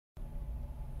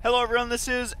Hello everyone, this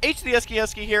is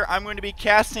Husky here. I'm going to be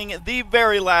casting the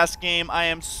very last game. I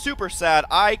am super sad.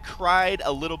 I cried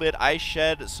a little bit. I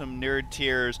shed some nerd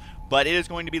tears. But it is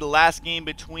going to be the last game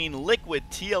between Liquid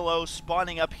TLO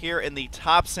spawning up here in the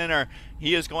top center.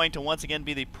 He is going to once again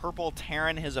be the purple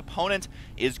Terran. His opponent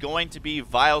is going to be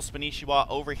Vile Spanishiwa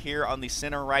over here on the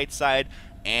center right side.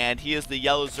 And he is the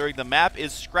yellow Zerg. The map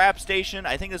is Scrap Station.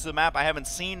 I think this is a map I haven't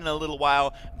seen in a little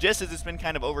while, just as it's been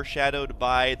kind of overshadowed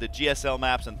by the GSL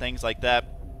maps and things like that.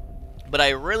 But I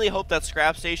really hope that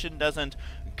Scrap Station doesn't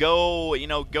go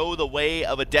the way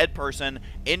of a dead person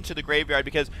into the graveyard,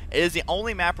 because it is the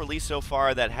only map released so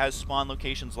far that has spawn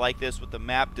locations like this, with the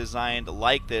map designed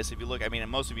like this. If you look, I mean,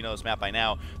 most of you know this map by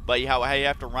now, but how you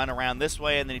have to run around this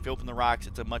way, and then if you open the rocks,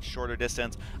 it's a much shorter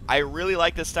distance. I really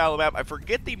like this style of map. I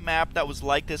forget the map that was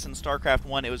like this in StarCraft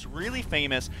 1. It was really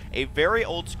famous, a very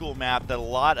old school map that a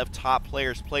lot of top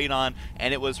players played on,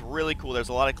 and it was really cool. There's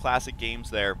a lot of classic games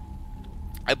there.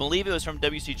 I believe it was from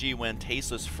WCG when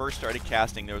Tasteless first started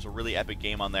casting. There was a really epic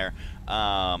game on there.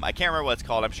 I can't remember what it's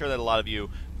called. I'm sure that a lot of you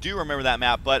do remember that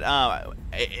map, but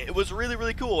it was really,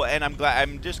 really cool, and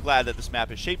I'm just glad that this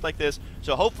map is shaped like this.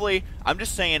 So hopefully, I'm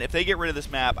just saying, if they get rid of this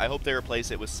map, I hope they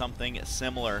replace it with something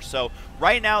similar. So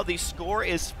right now, the score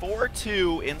is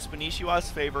 4-2 in Spanishiwa's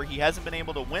favor. He hasn't been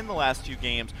able to win the last two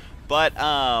games, but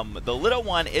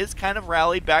TheLittleOne is kind of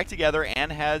rallied back together and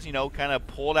has, kind of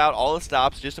pulled out all the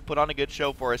stops just to put on a good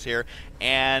show for us here.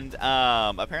 And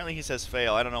apparently he says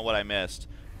fail. I don't know what I missed.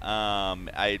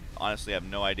 I honestly have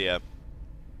no idea.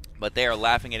 But they are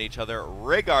laughing at each other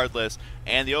regardless.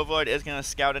 And the Overlord is going to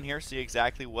scout in here, see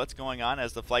exactly what's going on,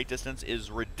 as the flight distance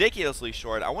is ridiculously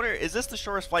short. I wonder, is this the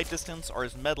shortest flight distance, or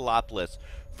is Metalopolis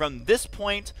from this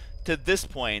point to this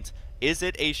point? Is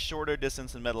it a shorter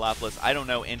distance than Metalopolis? I don't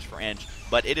know inch for inch,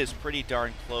 but it is pretty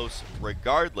darn close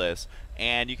regardless.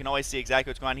 And you can always see exactly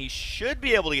what's going on. He should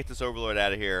be able to get this Overlord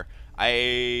out of here.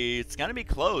 It's going to be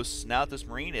close now that this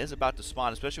Marine is about to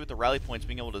spawn, especially with the rally points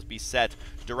being able to be set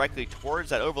directly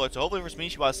towards that Overlord. So hopefully for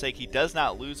Spanishiwa's sake, he does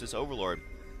not lose this Overlord.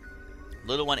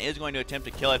 TheLittleOne is going to attempt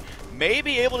to kill it. May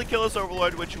be able to kill this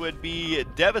Overlord, which would be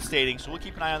devastating, so we'll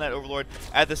keep an eye on that Overlord.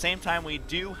 At the same time, we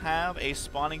do have a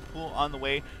spawning pool on the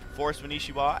way for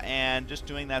Spanishiwa, and just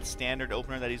doing that standard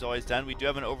opener that he's always done. We do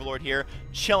have an Overlord here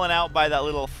chilling out by that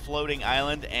little floating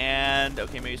island, and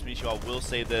okay, maybe Spanishiwa will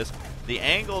save this. The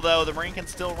angle, though, the Marine can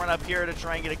still run up here to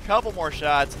try and get a couple more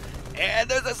shots. And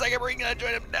there's a second Marine going to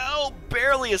join him. No,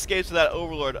 barely escapes with that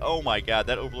Overlord. Oh my god,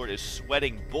 that Overlord is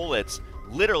sweating bullets.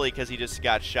 Literally, because he just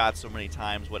got shot so many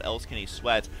times. What else can he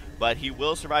sweat? But he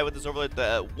will survive with this Overlord.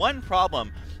 The one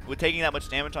problem with taking that much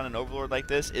damage on an Overlord like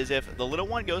this is if the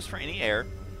TheLittleOne goes for any air,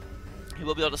 he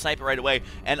will be able to snipe it right away.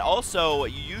 And also,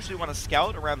 you usually want to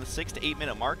scout around the 6 to 8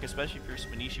 minute mark, especially if you're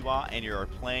Spanishiwa and you're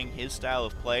playing his style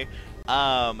of play.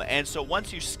 And so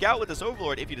once you scout with this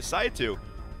Overlord, if you decide to,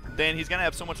 then he's going to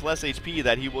have so much less HP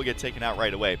that he will get taken out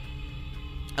right away.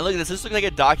 And look at this. This looks like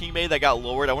a docking bay that got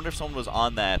lowered. I wonder if someone was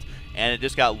on that and it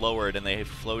just got lowered and they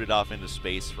floated off into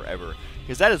space forever.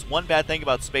 Because that is one bad thing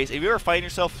about space. If you ever find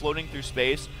yourself floating through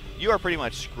space, you are pretty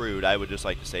much screwed, I would just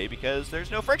like to say, because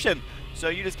there's no friction. So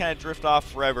you just kind of drift off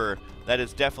forever. That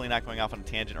is definitely not going off on a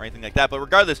tangent or anything like that. But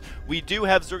regardless, we do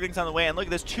have Zerglings on the way. And look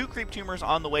at this, 2 Creep Tumors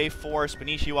on the way for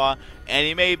Spanishiwa. And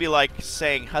you may be like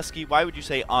saying, Husky, why would you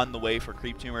say on the way for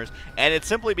Creep Tumors? And it's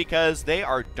simply because they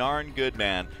are darn good,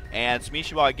 man. And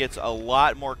Spanishiwa gets a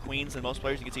lot more queens than most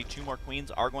players. You can see 2 more queens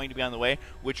are going to be on the way,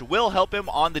 which will help him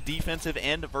on the defensive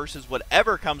end versus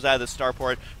whatever comes out of the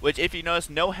starport, which, if you notice,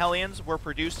 no Hellions were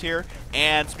produced here.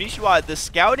 And Spanishiwa, the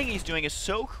scouting he's doing is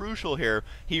so crucial here.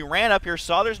 He ran up here,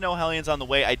 saw there's no Hellions on the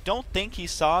way. I don't think he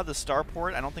saw the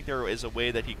starport. I don't think there is a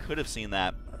way that he could have seen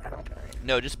that.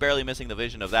 No, just barely missing the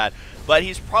vision of that. But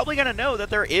he's probably going to know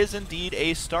that there is indeed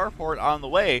a starport on the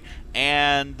way,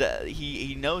 and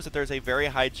he knows that there's a very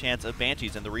high chance of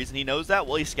Banshees. And the reason he knows that,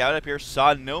 well, he scouted up here,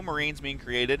 saw no Marines being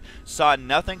created, saw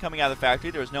nothing coming out of the factory.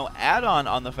 There was no add-on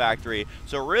on the factory.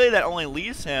 So really that only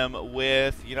leaves him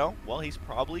with, well, he's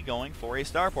probably going for a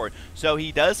starport. So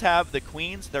he does have the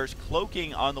queens. There's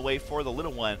cloaking on the way for the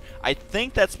TheLittleOne. I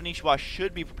think that Spanishiwa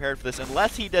should be prepared for this,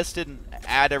 unless he just didn't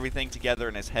add everything together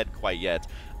in his head quite yet.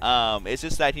 It's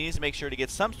just that he needs to make sure to get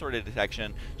some sort of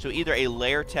detection. So either a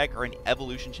lair tech or an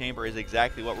evolution chamber is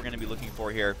exactly what we're going to be looking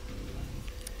for here.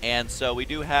 And so we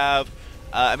do have,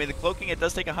 I mean, the cloaking, it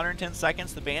does take 110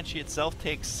 seconds. The Banshee itself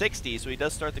takes 60, so he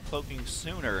does start the cloaking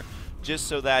sooner, just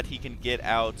so that he can get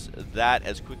out that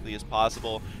as quickly as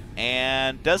possible.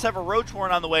 and does have a Roach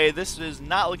Warren on the way. This is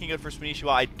not looking good for Spanishiwa.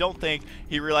 I don't think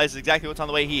he realizes exactly what's on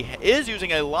the way. He is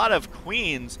using a lot of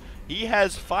queens. He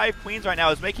has 5 queens right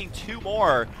now. Is making 2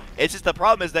 more. It's just the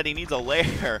problem is that he needs a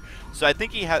lair. So I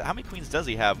think he has, how many queens does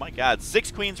he have? My God,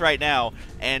 6 queens right now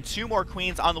and 2 more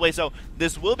queens on the way. So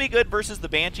this will be good versus the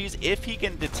Banshees if he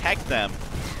can detect them.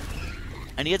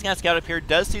 And he is going to scout up here,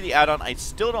 does see the add-on. I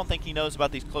still don't think he knows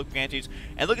about these cloaked Banshees.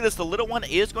 And look at this, the little one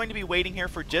is going to be waiting here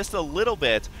for just a little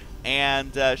bit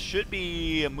and should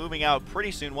be moving out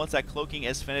pretty soon once that cloaking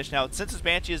is finished. Now, since his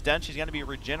Banshee is done, she's going to be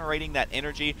regenerating that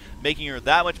energy, making her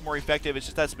that much more effective. It's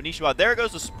just that Spanishiwa. There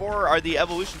goes the Spore, or the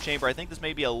Evolution Chamber. I think this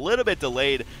may be a little bit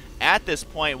delayed at this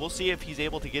point. We'll see if he's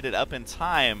able to get it up in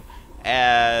time.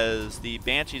 As the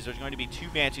Banshees, there's going to be 2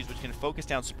 Banshees which can focus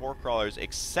down Spore Crawlers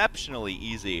exceptionally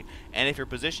easy, and if your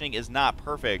positioning is not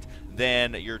perfect,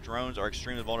 then your drones are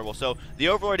extremely vulnerable. So the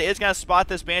Overlord is going to spot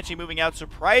this Banshee moving out,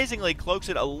 surprisingly cloaks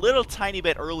it a little tiny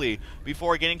bit early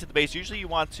before getting to the base. Usually you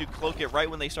want to cloak it right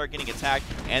when they start getting attacked,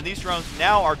 and these drones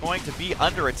now are going to be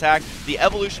under attack. The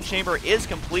Evolution Chamber is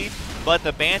complete, but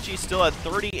the Banshee still at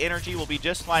 30 energy will be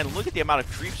just fine. Look at the amount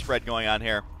of creep spread going on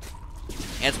here.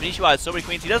 And Spanishiwa has so many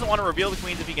queens. He doesn't want to reveal the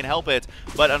queens if he can help it,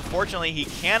 but unfortunately he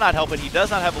cannot help it. He does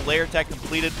not have a layer tech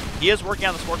completed. He is working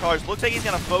on the Spore Crawlers. Looks like he's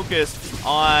going to focus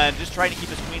on just trying to keep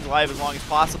his queens alive as long as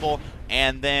possible.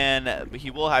 And then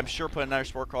he will, I'm sure, put another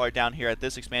Spore Crawler down here at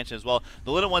this expansion as well.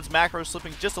 The little one's macro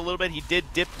slipping just a little bit. He did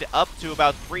dip up to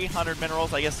about 300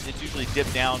 minerals. I guess it's usually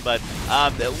dipped down, but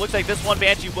it looks like this one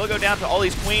Banshee will go down to all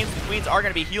these queens. The queens are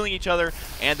going to be healing each other,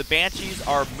 and the Banshees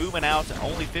are moving out.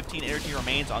 Only 15 energy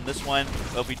remains on this one.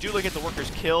 But if we do look at the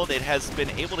workers killed, it has been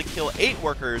able to kill 8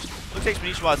 workers. Looks like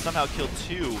Spanishiwa somehow killed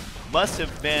 2. Must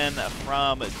have been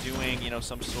from doing,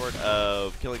 some sort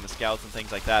of killing the scouts and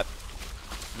things like that.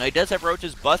 Now, he does have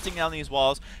roaches busting down these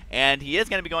walls, and he is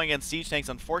going to be going against siege tanks,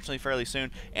 unfortunately, fairly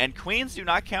soon. And queens do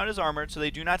not count as armored, so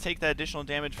they do not take that additional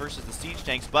damage versus the siege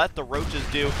tanks, but the roaches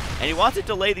do. And he wants to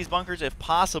delay these bunkers if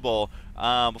possible.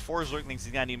 Before Zerglings,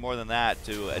 he's going to need more than that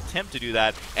to attempt to do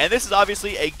that. And this is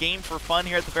obviously a game for fun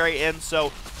here at the very end,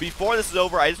 so before this is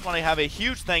over, I just want to have a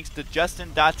huge thanks to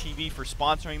Justin.tv for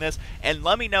sponsoring this. And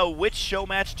let me know which show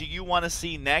match do you want to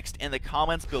see next in the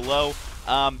comments below.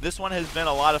 This one has been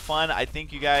a lot of fun. I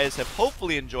think you guys have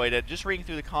hopefully enjoyed it. Just reading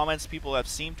through the comments, people have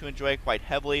seemed to enjoy it quite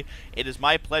heavily. It is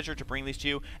my pleasure to bring these to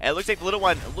you. And it looks like the little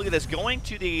one, look at this, going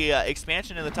to the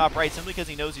expansion in the top right simply because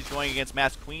he knows he's going against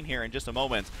Mass Queen here in just a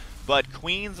moment. But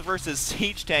queens versus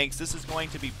siege tanks, this is going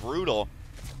to be brutal,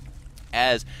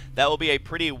 as that will be a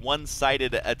pretty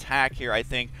one-sided attack here, I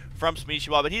think, from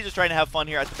Spanishiwa. But he's just trying to have fun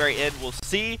here at the very end. We'll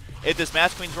see if this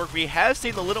Mass Queen's work. We have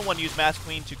seen the little one use Mass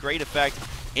Queen to great effect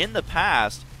in the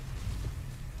past.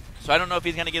 So I don't know if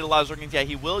he's going to get a lot of Zerglings. Yeah,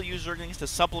 he will use Zerglings to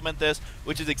supplement this,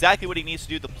 which is exactly what he needs to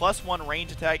do. The +1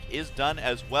 range attack is done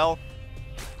as well,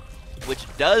 which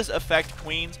does affect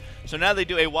queens. So now they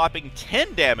do a whopping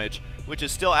 10 damage, which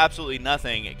is still absolutely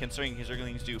nothing, considering his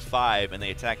Zerglings do 5 and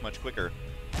they attack much quicker.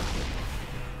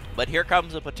 But here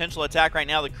comes a potential attack right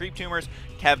now. The creep tumors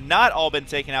have not all been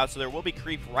taken out, so there will be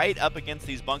creep right up against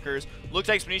these bunkers. Looks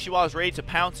like Spanishiwa is ready to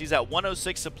pounce. He's at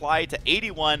 106 supply to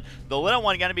 81. The little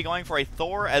one going to be going for a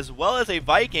Thor as well as a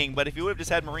Viking, but if he would have just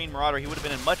had Marine Marauder, he would have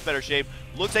been in much better shape.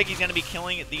 Looks like he's going to be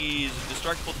killing these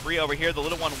destructible debris over here. The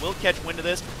little one will catch wind of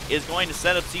this, is going to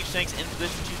set up siege tanks in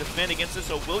position to defend against this,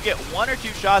 so we'll get 1 or 2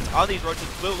 shots on these roaches.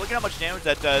 Look at how much damage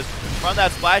that does from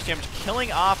that splash damage,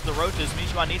 killing off the roaches.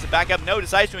 Spanishiwa needs to back up. No,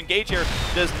 decides to engage here.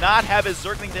 Does not have his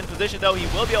Zerglings in position, though. He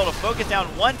will be able to focus down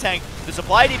 1 tank. The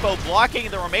supply depot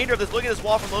blocking the remainder of this. Look at this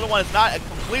wall from the little one. It's not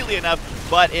completely enough,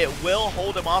 but it will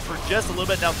hold him off for just a little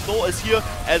bit. Now, Thol is here,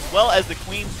 as well as the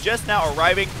queens just now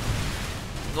arriving.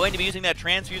 Going to be using that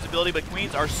transfuse ability, but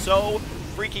queens are so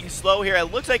freaking slow here. It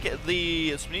looks like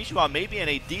the Spanishiwa may be in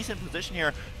a decent position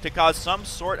here to cause some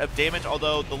sort of damage,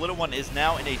 although the little one is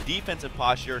now in a defensive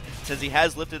posture since he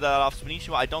has lifted that off.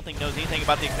 Spanishiwa, I don't think, knows anything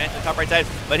about the expansion on the top right side,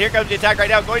 but here comes the attack right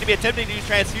now. Going to be attempting to use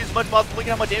transfuse as much as possible. Look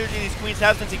at how much energy these queens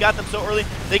have since he got them so early.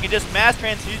 They can just mass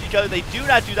transfuse each other. They do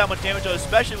not do that much damage, though,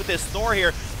 especially with this Thor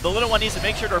here. The little one needs to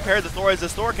make sure to repair the Thor, as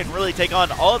this Thor can really take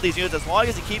on all of these units as long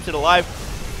as he keeps it alive.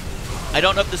 I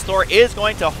don't know if this Thor is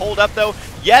going to hold up, though.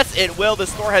 Yes, it will.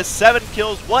 This Thor has 7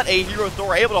 kills. What a hero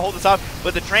Thor, able to hold this off.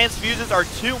 But the transfuses are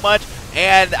too much.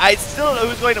 And I still don't know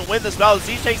who's going to win this battle.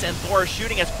 Z-Shakes and Thor are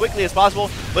shooting as quickly as possible,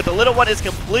 but the little one is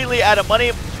completely out of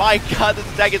money. My god,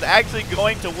 this attack is actually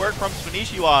going to work from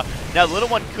Spanishiwa. Now, the little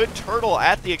one could turtle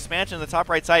at the expansion in the top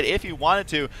right side if he wanted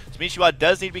to. Spanishiwa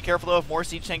does need to be careful, though. If more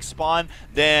Siege Tanks spawn,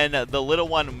 then the little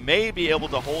one may be able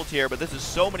to hold here, but this is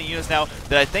so many units now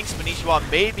that I think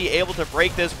Spanishiwa may be able to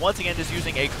break this. Once again, just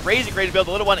using a crazy build.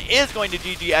 The little one is going to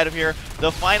GG out of here.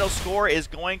 The final score is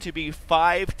going to be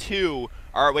 5-2.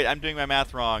 All right, wait, I'm doing my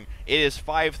math wrong. It is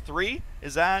 5-3.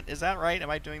 Is that right? Am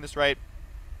I doing this right?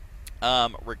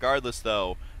 Regardless,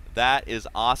 though, that is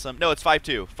awesome. No, it's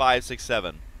 5-2. 5, 6,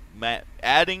 7.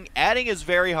 Adding is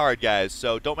very hard, guys,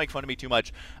 so don't make fun of me too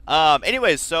much.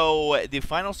 Anyways, so the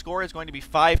final score is going to be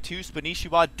 5-2.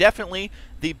 Spanishiwa, definitely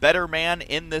the better man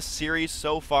in this series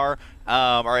so far.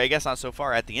 Or I guess not so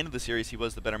far. At the end of the series, he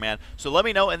was the better man. So let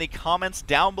me know in the comments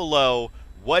down below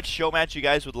what show match you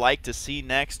guys would like to see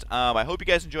next. I hope you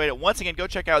guys enjoyed it. Once again, go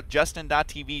check out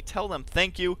Justin.tv. Tell them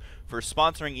thank you for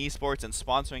sponsoring esports and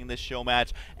sponsoring this show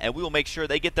match, and we will make sure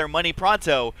they get their money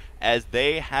pronto, as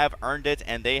they have earned it,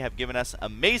 and they have given us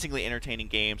amazingly entertaining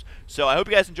games. So I hope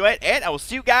you guys enjoy it, and I will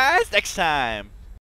see you guys next time.